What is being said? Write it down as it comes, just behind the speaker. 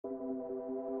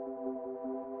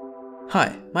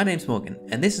Hi, my name's Morgan,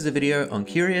 and this is a video on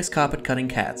curious carpet cutting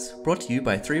cats, brought to you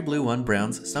by 3 Blue 1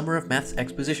 Brown's Summer of Maths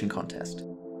Exposition contest.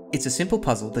 It's a simple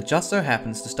puzzle that just so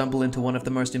happens to stumble into one of the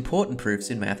most important proofs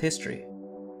in math history.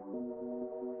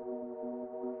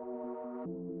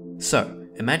 So,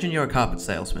 imagine you're a carpet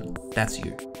salesman, that's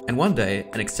you, and one day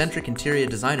an eccentric interior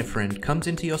designer friend comes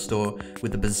into your store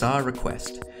with a bizarre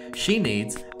request. She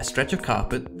needs a stretch of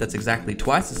carpet that's exactly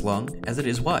twice as long as it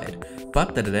is wide,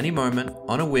 but that at any moment,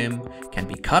 on a whim, can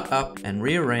be cut up and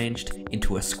rearranged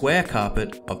into a square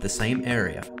carpet of the same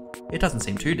area. It doesn't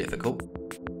seem too difficult.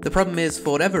 The problem is,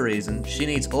 for whatever reason, she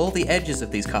needs all the edges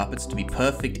of these carpets to be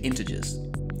perfect integers.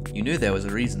 You knew there was a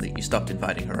reason that you stopped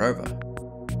inviting her over.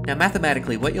 Now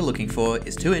mathematically, what you're looking for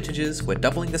is two integers where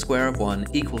doubling the square of one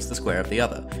equals the square of the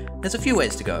other. There's a few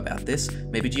ways to go about this.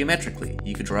 Maybe geometrically.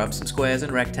 You could draw up some squares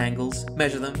and rectangles,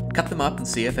 measure them, cut them up and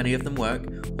see if any of them work.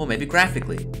 Or maybe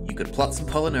graphically. You could plot some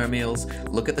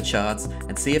polynomials, look at the charts,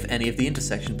 and see if any of the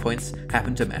intersection points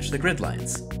happen to match the grid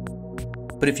lines.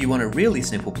 But if you want a really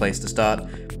simple place to start,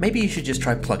 maybe you should just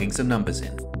try plugging some numbers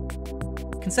in.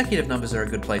 Consecutive numbers are a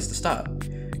good place to start.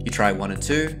 You try 1 and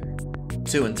 2,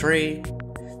 2 and 3,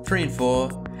 3 and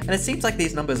 4, and it seems like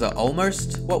these numbers are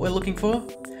almost what we're looking for,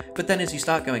 but then as you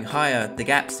start going higher, the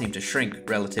gaps seem to shrink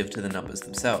relative to the numbers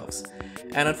themselves.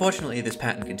 And unfortunately this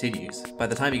pattern continues. By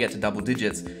the time you get to double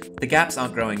digits, the gaps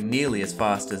aren't growing nearly as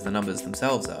fast as the numbers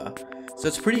themselves are, so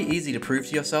it's pretty easy to prove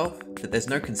to yourself that there's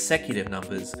no consecutive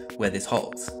numbers where this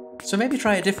holds. So maybe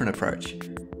try a different approach.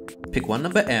 Pick one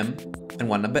number m and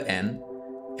one number n,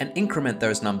 and increment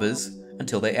those numbers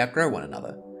until they outgrow one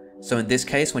another. So in this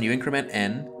case, when you increment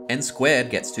n squared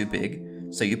gets too big,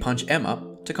 so you punch m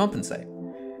up to compensate.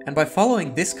 And by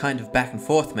following this kind of back and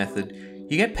forth method,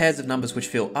 you get pairs of numbers which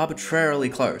feel arbitrarily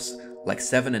close, like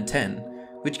 7 and 10,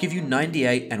 which give you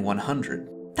 98 and 100.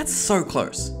 That's so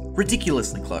close,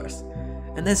 ridiculously close.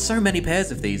 And there's so many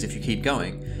pairs of these if you keep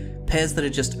going, pairs that are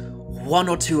just one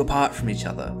or two apart from each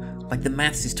other, like the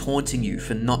maths is taunting you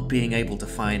for not being able to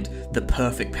find the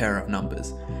perfect pair of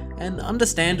numbers. And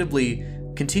understandably,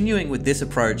 continuing with this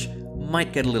approach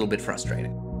might get a little bit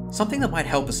frustrating. Something that might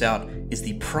help us out is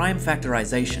the prime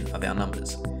factorization of our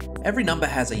numbers. Every number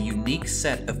has a unique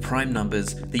set of prime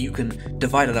numbers that you can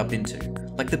divide it up into,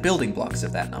 like the building blocks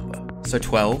of that number. So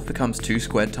 12 becomes 2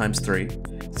 squared times 3,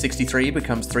 63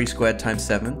 becomes 3 squared times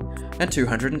 7, and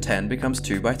 210 becomes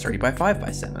 2 by 3 by 5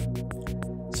 by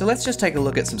 7. So let's just take a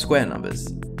look at some square numbers,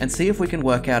 and see if we can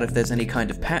work out if there's any kind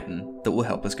of pattern that will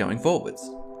help us going forwards.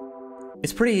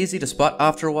 It's pretty easy to spot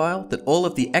after a while that all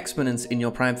of the exponents in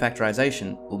your prime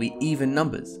factorization will be even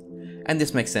numbers. And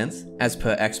this makes sense, as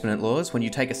per exponent laws, when you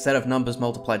take a set of numbers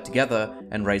multiplied together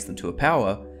and raise them to a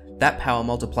power, that power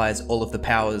multiplies all of the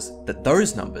powers that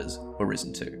those numbers were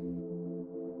risen to.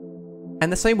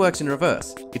 And the same works in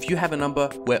reverse. If you have a number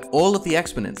where all of the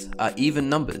exponents are even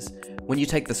numbers, when you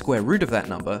take the square root of that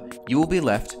number, you will be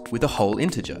left with a whole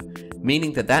integer,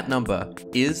 meaning that that number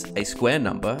is a square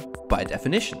number by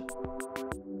definition.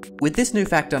 With this new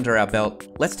fact under our belt,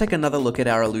 let's take another look at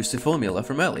our elusive formula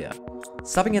from earlier.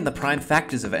 Subbing in the prime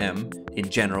factors of m, in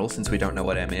general since we don't know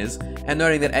what m is, and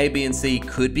noting that a, b, and c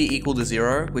could be equal to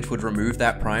 0, which would remove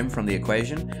that prime from the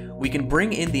equation, we can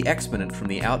bring in the exponent from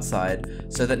the outside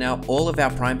so that now all of our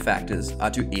prime factors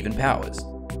are to even powers.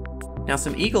 Now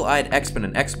some eagle-eyed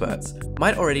exponent experts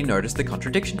might already notice the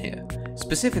contradiction here.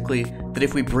 Specifically, that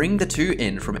if we bring the 2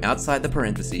 in from outside the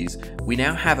parentheses, we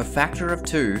now have a factor of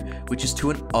 2 which is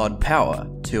to an odd power,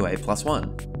 2a plus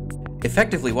 1.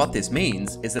 Effectively what this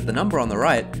means is that the number on the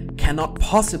right cannot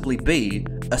possibly be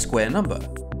a square number,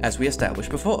 as we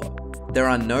established before. There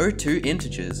are no two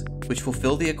integers which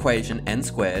fulfill the equation n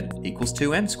squared equals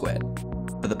 2m squared.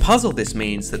 For the puzzle, this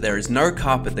means that there is no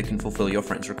carpet that can fulfill your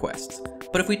friend's requests.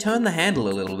 But if we turn the handle a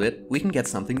little bit, we can get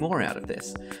something more out of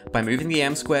this. By moving the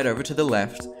m squared over to the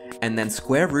left, and then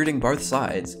square rooting both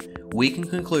sides, we can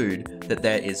conclude that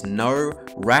there is no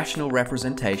rational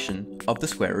representation of the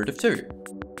square root of 2.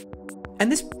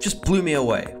 And this just blew me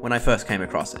away when I first came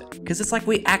across it, because it's like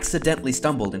we accidentally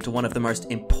stumbled into one of the most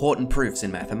important proofs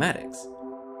in mathematics.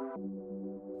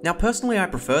 Now personally I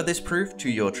prefer this proof to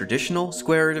your traditional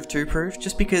square root of 2 proof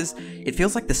just because it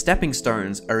feels like the stepping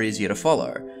stones are easier to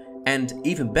follow, and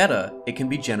even better, it can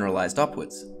be generalized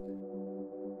upwards.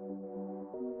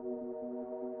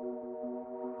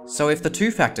 So if the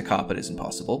 2-factor carpet isn't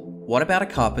possible, what about a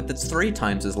carpet that's 3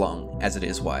 times as long as it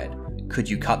is wide? Could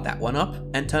you cut that one up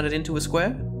and turn it into a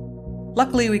square?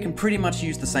 Luckily we can pretty much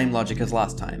use the same logic as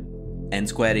last time. n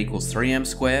squared equals 3m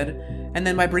squared, and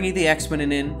then by bringing the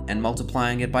exponent in and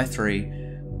multiplying it by 3,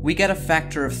 we get a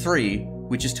factor of 3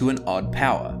 which is to an odd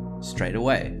power, straight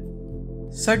away.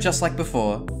 So just like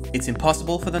before, it's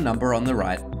impossible for the number on the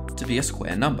right to be a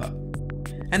square number.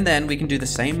 And then we can do the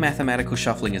same mathematical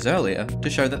shuffling as earlier to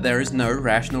show that there is no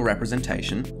rational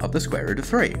representation of the square root of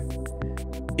 3.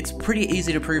 It's pretty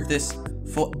easy to prove this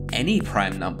for any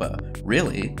prime number.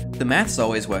 Really, the maths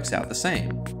always works out the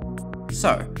same.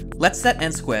 So, let's set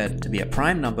n squared to be a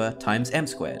prime number times m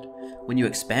squared. When you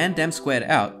expand m squared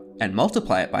out and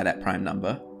multiply it by that prime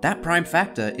number, that prime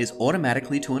factor is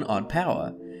automatically to an odd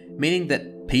power, meaning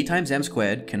that p times m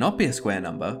squared cannot be a square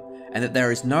number, and that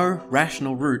there is no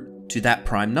rational root to that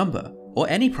prime number, or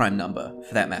any prime number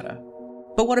for that matter.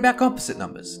 But what about composite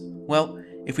numbers? Well,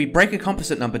 if we break a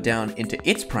composite number down into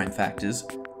its prime factors,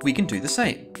 we can do the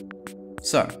same.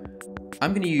 So,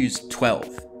 I'm going to use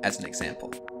 12 as an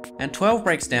example, and 12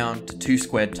 breaks down to 2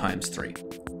 squared times 3.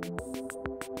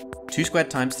 2 squared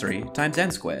times 3 times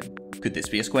n squared. Could this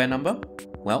be a square number?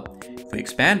 Well, if we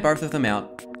expand both of them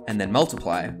out and then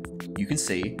multiply, you can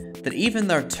see that even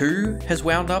though 2 has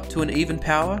wound up to an even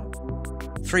power,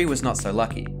 3 was not so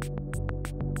lucky.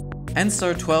 And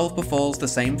so 12 befalls the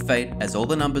same fate as all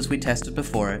the numbers we tested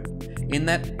before it, in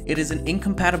that it is an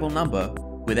incompatible number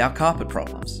with our carpet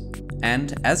problems,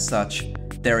 and as such,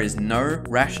 there is no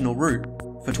rational root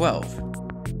for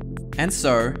 12. And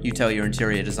so, you tell your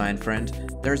interior design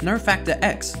friend, there is no factor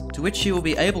x to which she will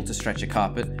be able to stretch a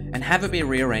carpet and have it be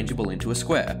rearrangeable into a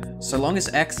square, so long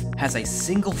as x has a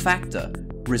single factor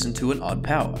risen to an odd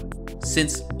power.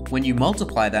 Since when you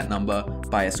multiply that number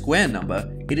by a square number,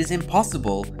 it is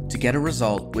impossible to get a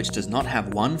result which does not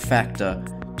have one factor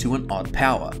to an odd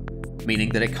power, meaning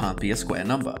that it can't be a square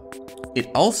number. It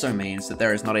also means that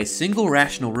there is not a single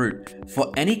rational root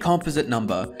for any composite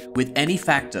number with any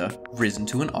factor risen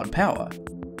to an odd power.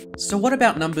 So what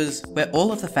about numbers where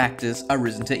all of the factors are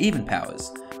risen to even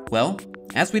powers? Well,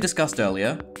 as we discussed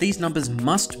earlier, these numbers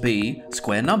must be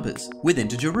square numbers with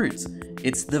integer roots.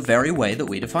 It's the very way that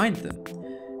we defined them.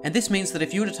 And this means that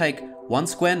if you were to take one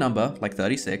square number, like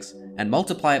 36, and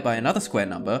multiply it by another square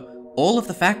number, all of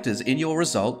the factors in your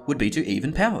result would be to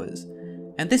even powers.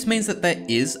 And this means that there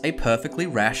is a perfectly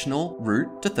rational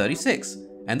root to 36,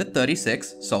 and that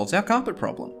 36 solves our carpet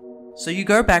problem. So you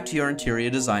go back to your interior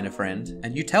designer friend,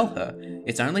 and you tell her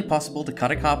it's only possible to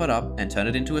cut a carpet up and turn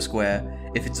it into a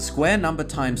square if it's a square number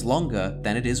times longer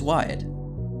than it is wide.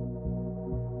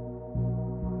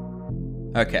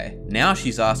 Okay, now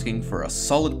she's asking for a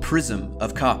solid prism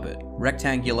of carpet,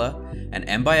 rectangular, and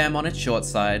m by m on its short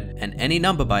side, and any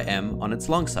number by m on its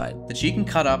long side, that she can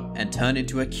cut up and turn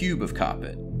into a cube of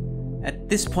carpet. At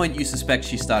this point you suspect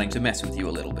she's starting to mess with you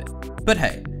a little bit. But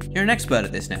hey, you're an expert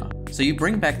at this now, so you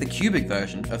bring back the cubic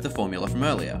version of the formula from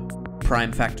earlier.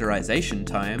 Prime factorization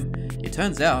time, it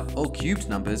turns out all cubed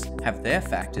numbers have their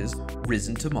factors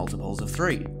risen to multiples of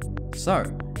 3. So,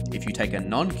 if you take a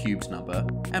non-cubed number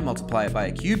and multiply it by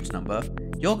a cubed number,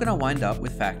 you're going to wind up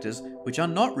with factors which are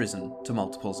not risen to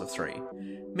multiples of 3,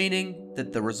 meaning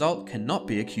that the result cannot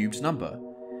be a cubed number.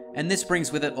 And this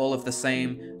brings with it all of the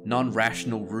same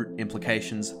non-rational root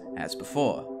implications as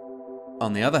before.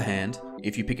 On the other hand,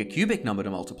 if you pick a cubic number to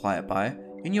multiply it by,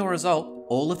 in your result,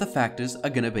 all of the factors are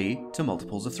going to be to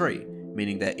multiples of 3,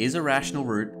 meaning there is a rational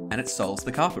root and it solves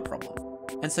the carpet problem.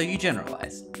 And so you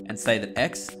generalize and say that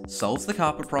x solves the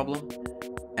carpet problem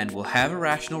and will have a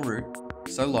rational root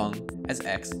so long as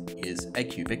x is a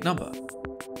cubic number.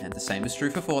 And the same is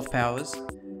true for fourth powers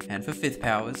and for fifth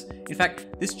powers. In fact,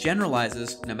 this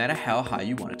generalizes no matter how high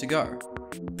you want it to go.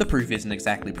 The proof isn't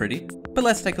exactly pretty, but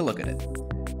let's take a look at it.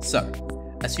 So,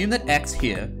 assume that x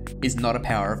here is not a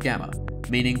power of gamma,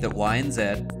 meaning that y and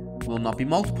z will not be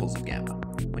multiples of gamma.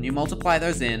 When you multiply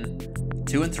those in,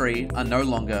 2 and 3 are no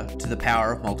longer to the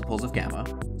power of multiples of gamma,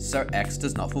 so x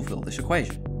does not fulfill this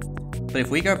equation. But if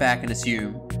we go back and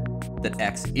assume that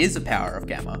x is a power of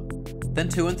gamma, then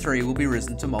 2 and 3 will be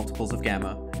risen to multiples of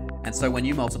gamma, and so when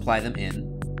you multiply them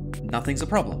in, nothing's a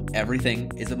problem.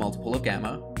 Everything is a multiple of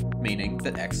gamma, meaning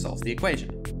that x solves the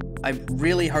equation. I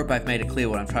really hope I've made it clear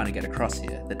what I'm trying to get across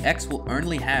here, that x will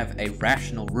only have a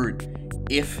rational root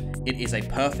if it is a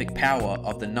perfect power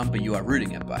of the number you are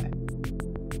rooting it by.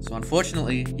 So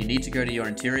unfortunately, you need to go to your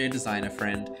interior designer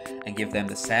friend and give them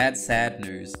the sad, sad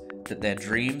news that their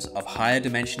dreams of higher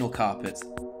dimensional carpets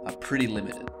are pretty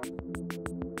limited.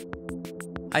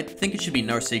 I think it should be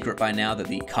no secret by now that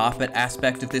the carpet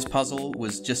aspect of this puzzle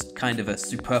was just kind of a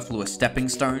superfluous stepping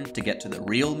stone to get to the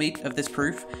real meat of this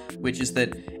proof, which is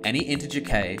that any integer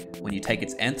k, when you take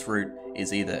its nth root,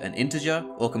 is either an integer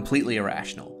or completely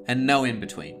irrational, and no in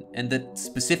between, and that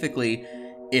specifically,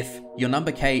 if your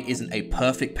number k isn't a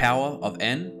perfect power of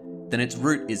n, then its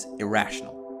root is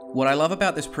irrational, What I love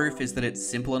about this proof is that it's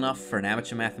simple enough for an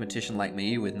amateur mathematician like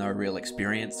me with no real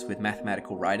experience with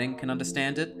mathematical writing can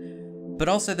understand it, but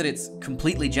also that it's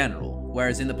completely general,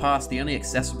 whereas in the past the only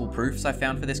accessible proofs I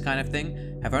found for this kind of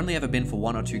thing have only ever been for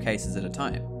 1 or 2 cases at a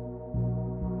time.